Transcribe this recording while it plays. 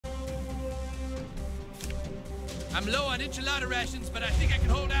I'm low on enchilada rations, but I think I can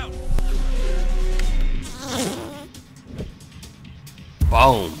hold out.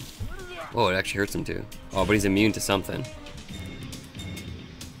 Boom. Oh, it actually hurts him too. Oh, but he's immune to something.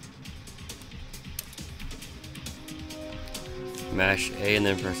 Mash A and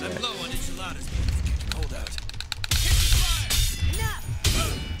then press X. I'm low on enchiladas, but I think I can hold out.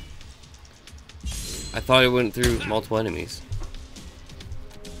 I thought it went through multiple enemies.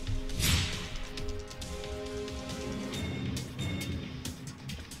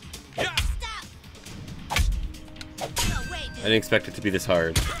 I didn't expect it to be this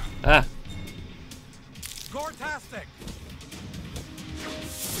hard. Ah! Gortastic.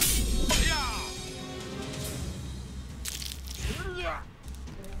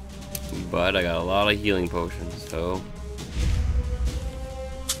 But I got a lot of healing potions, so...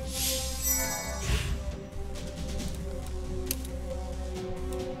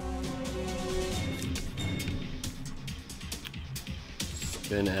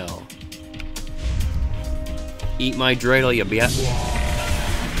 Spin L. Eat my dreidel, you bitch.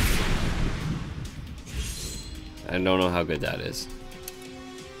 I don't know how good that is.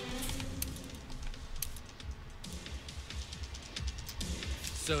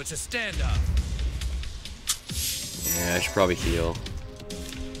 So it's a standoff. Yeah, I should probably heal.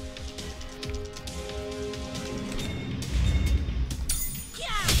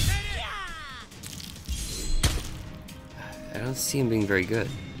 I don't see him being very good.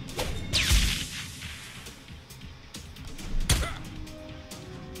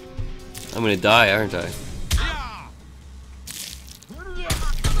 I'm gonna die, aren't I?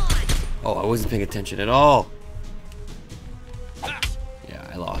 Oh, I wasn't paying attention at all. Yeah,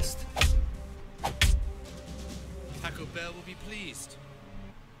 I lost. Taco Bell will be pleased.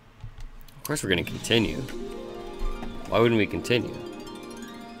 Of course we're gonna continue. Why wouldn't we continue?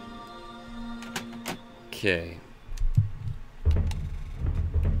 Okay.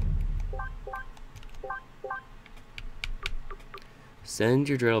 Send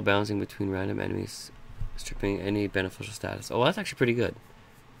your drill bouncing between random enemies, stripping any beneficial status. Oh, that's actually pretty good.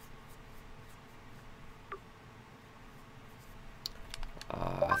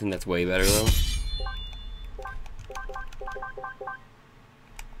 I think that's way better though.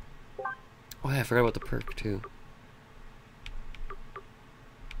 Oh yeah, I forgot about the perk too.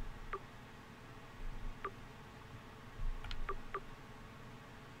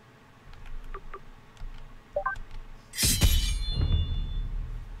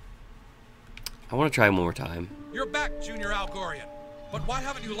 I want to try one more time. You're back, Junior Algorian. But why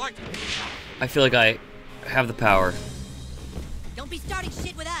haven't you liked it? I feel like I have the power. Don't be starting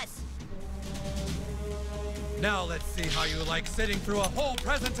shit with us. Now let's see how you like sitting through a whole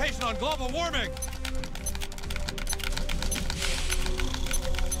presentation on global warming.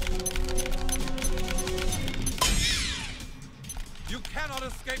 You cannot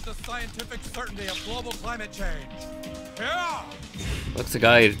escape the scientific certainty of global climate change. Yeah! Looks like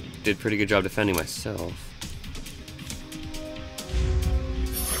I did a pretty good job defending myself.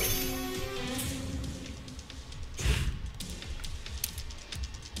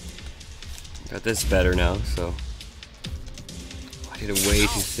 Got this better now, so... I did it way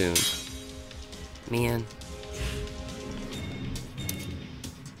too soon. Man.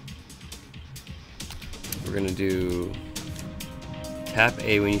 We're gonna do... Tap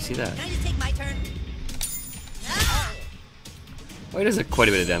A when you see that. Can I just take my turn? Oh, it does quite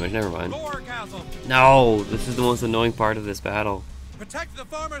a bit of damage, never mind. Orgasm. No! This is the most annoying part of this battle. Protect the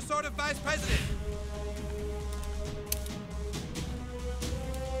former sort of vice president.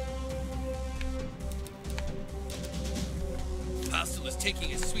 Hostile is taking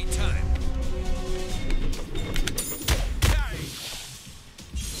his sweet time.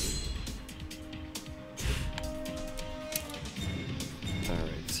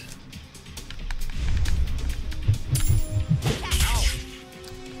 Alright.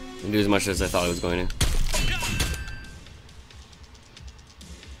 Didn't do as much as I thought it was going to.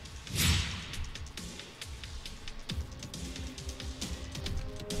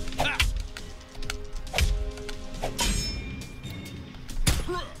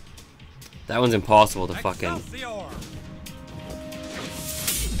 That one's impossible to fucking...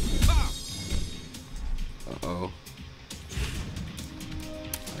 Uh-oh.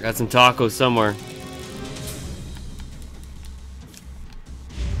 I got some tacos somewhere.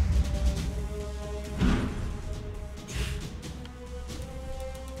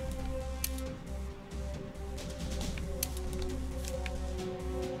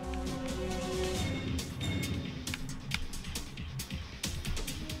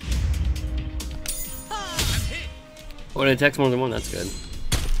 Oh, it attacks more than one, that's good.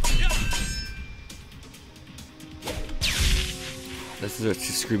 This is what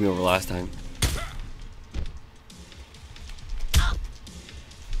just screwed me over last time.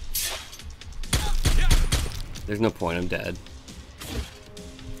 There's no point, I'm dead.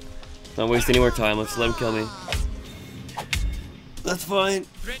 Don't waste any more time, let's let him kill me. That's fine.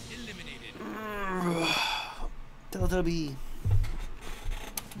 Threat eliminated. Teletubby.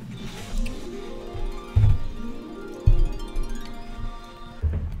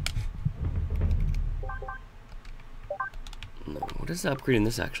 No, what does upgrading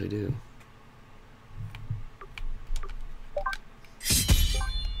this actually do?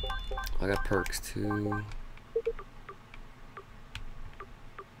 I got perks too.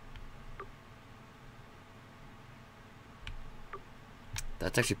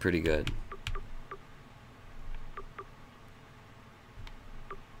 That's actually pretty good.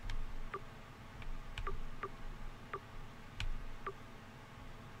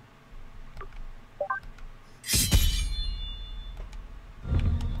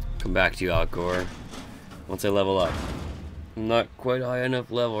 Come back to you, Alcor. Once I level up. I'm not quite high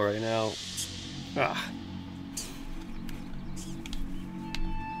enough level right now. Ah.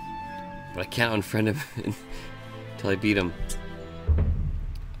 But I can't unfriend him until I beat him.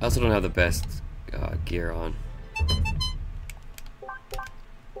 I also don't have the best gear on.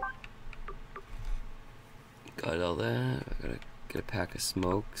 Got all that. I gotta get a pack of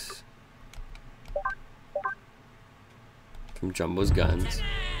smokes from Jumbo's guns.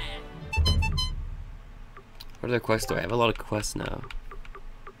 What other quests do I have? I have a lot of quests now.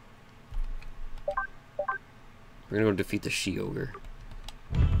 We're gonna go defeat the she-ogre.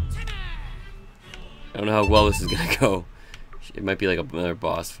 I don't know how well this is gonna go. It might be like another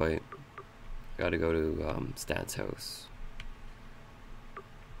boss fight. Gotta go to Stan's house.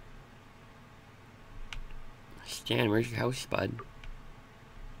 Stan, where's your house, bud?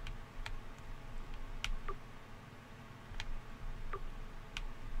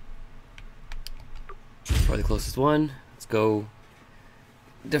 Probably the closest one. Let's go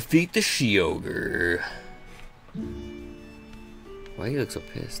defeat the she-ogre. Why do you look so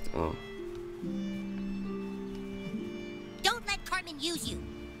pissed? Oh. Don't let Cartman use you.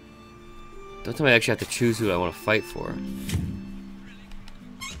 Don't tell me I actually have to choose who I want to fight for.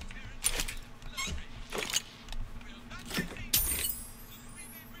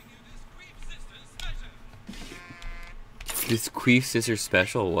 This Queef Sister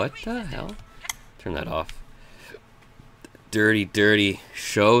special? What the hell? Turn that off. Dirty, dirty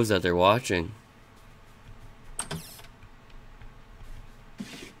shows that they're watching.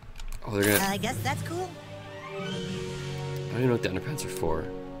 Oh, they're gonna. I guess that's cool. I don't even know what the underpants are for.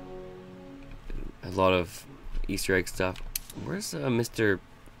 A lot of Easter egg stuff. Where's Mr.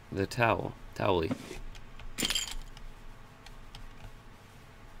 the Towel? Towely.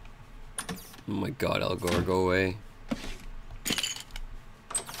 Oh my god, Elgor, go away.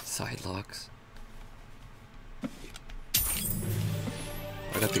 Side locks.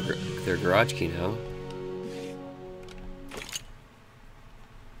 I got their garage key now.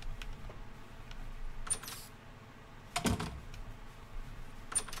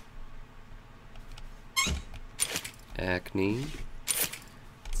 Acne.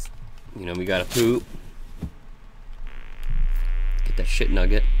 You know, we gotta poop. Get that shit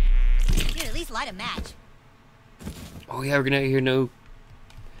nugget. Dude, at least light a match. Oh yeah, we're gonna hear no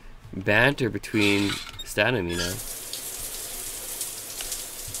banter between Stan and me now.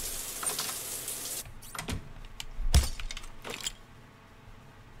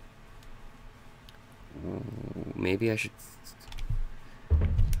 Maybe I should,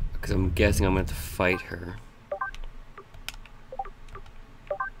 because I'm guessing I'm gonna have to fight her.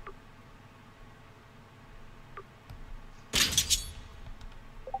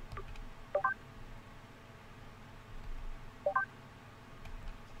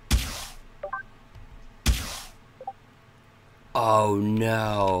 Oh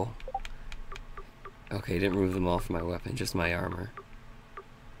no. Okay, didn't remove them all from my weapon, just my armor.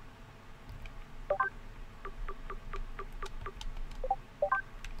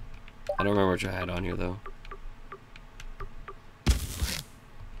 I don't remember which I had on here though. Is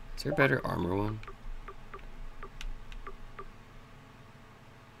there a better armor one?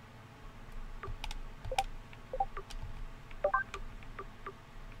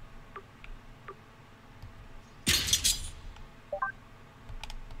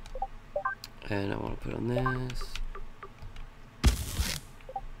 And I want to put on this.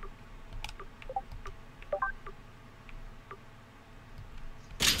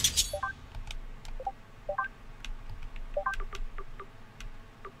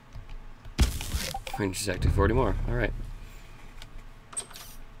 Just active 40 more. Alright.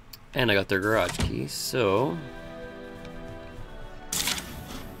 And I got their garage key, so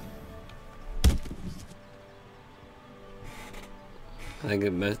I think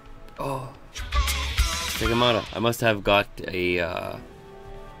it must. Oh, Shigemata. I must have got a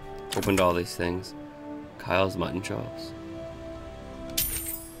opened all these things. Kyle's mutton chops.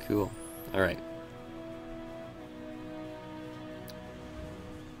 Cool. All right.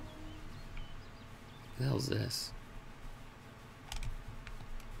 What the hell's this?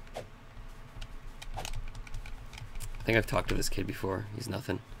 I think I've talked to this kid before. He's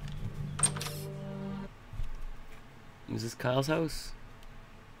nothing. Is this Kyle's house?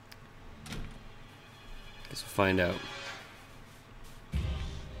 Guess we'll find out.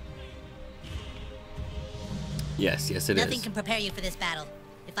 Yes, yes it is. Nothing can prepare you for this battle.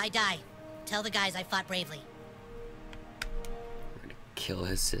 If I die, tell the guys I fought bravely. We're gonna kill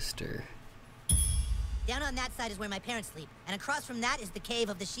his sister. Down on that side is where my parents sleep, and across from that is the cave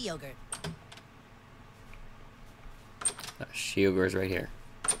of the she-ogre. She-ogre's right here.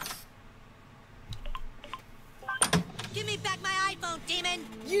 Give me back my iPhone, demon!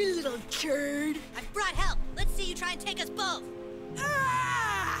 You little turd! I've brought help! Let's see you try and take us both!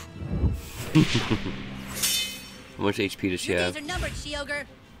 Ah! How much HP does she Your have? days are numbered, she-ogre!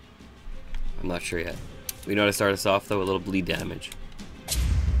 I'm not sure yet. We know how to start us off though, a little bleed damage.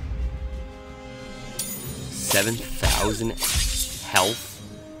 7,000 health?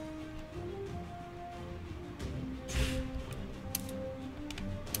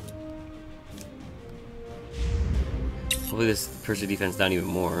 Hopefully this pushes defense down even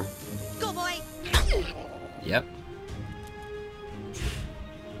more. Go, boy! Yep.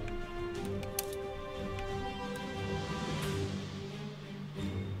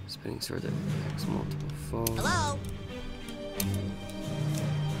 Spinning sword that attacks multiple foes. Hello?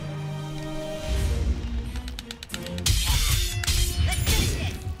 Let's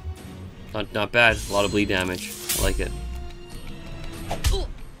finish this! Not bad. A lot of bleed damage. I like it. Ooh. You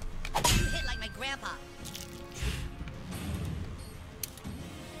hit like my grandpa.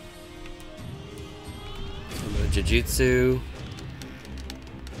 A little bit of Jiu-Jitsu.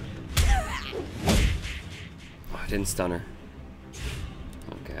 Oh, I didn't stun her.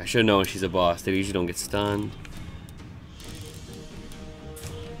 Okay, I should have known she's a boss. They usually don't get stunned.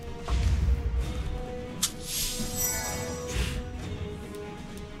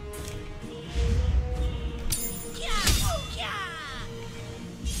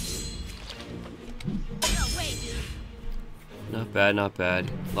 No way, dude. Not bad, not bad.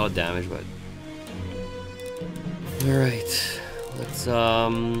 A lot of damage, but... Alright. Let's,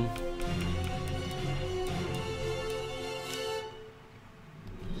 some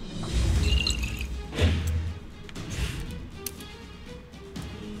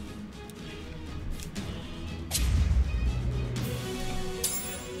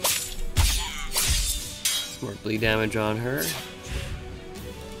more bleed damage on her.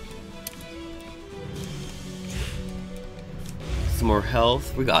 Some more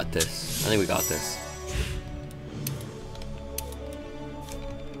health. We got this. I think we got this.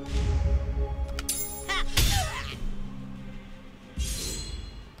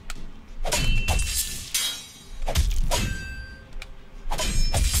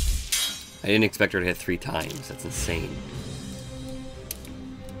 I didn't expect her to hit 3 times. That's insane.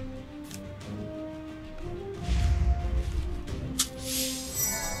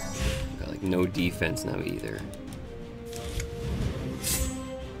 Got like no defense now either.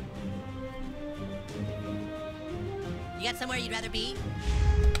 You got somewhere you'd rather be?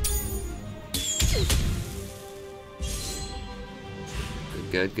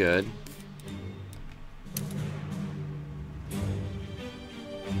 Good, good.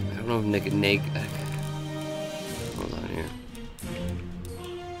 I don't know if Nick. Hold on here.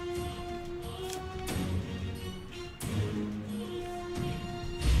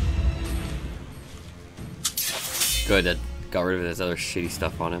 Good, that got rid of his other shitty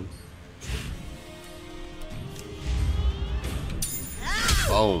stuff on him.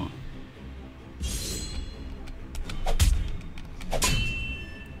 Boom.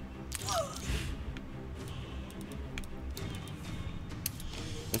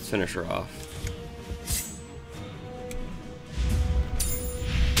 Let's finish her off.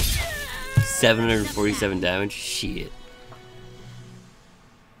 $747 damage? Shit.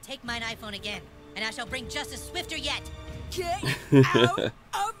 Take mine iPhone again, and I shall bring justice swifter yet. Get out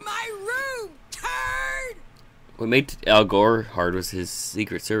of my room, turd! What made Al Gore hard was his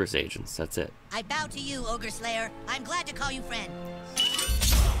Secret Service agents. That's it. I bow to you, Ogre Slayer. I'm glad to call you friend.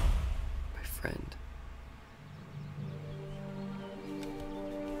 My friend.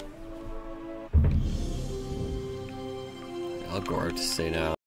 Al Gore to say now.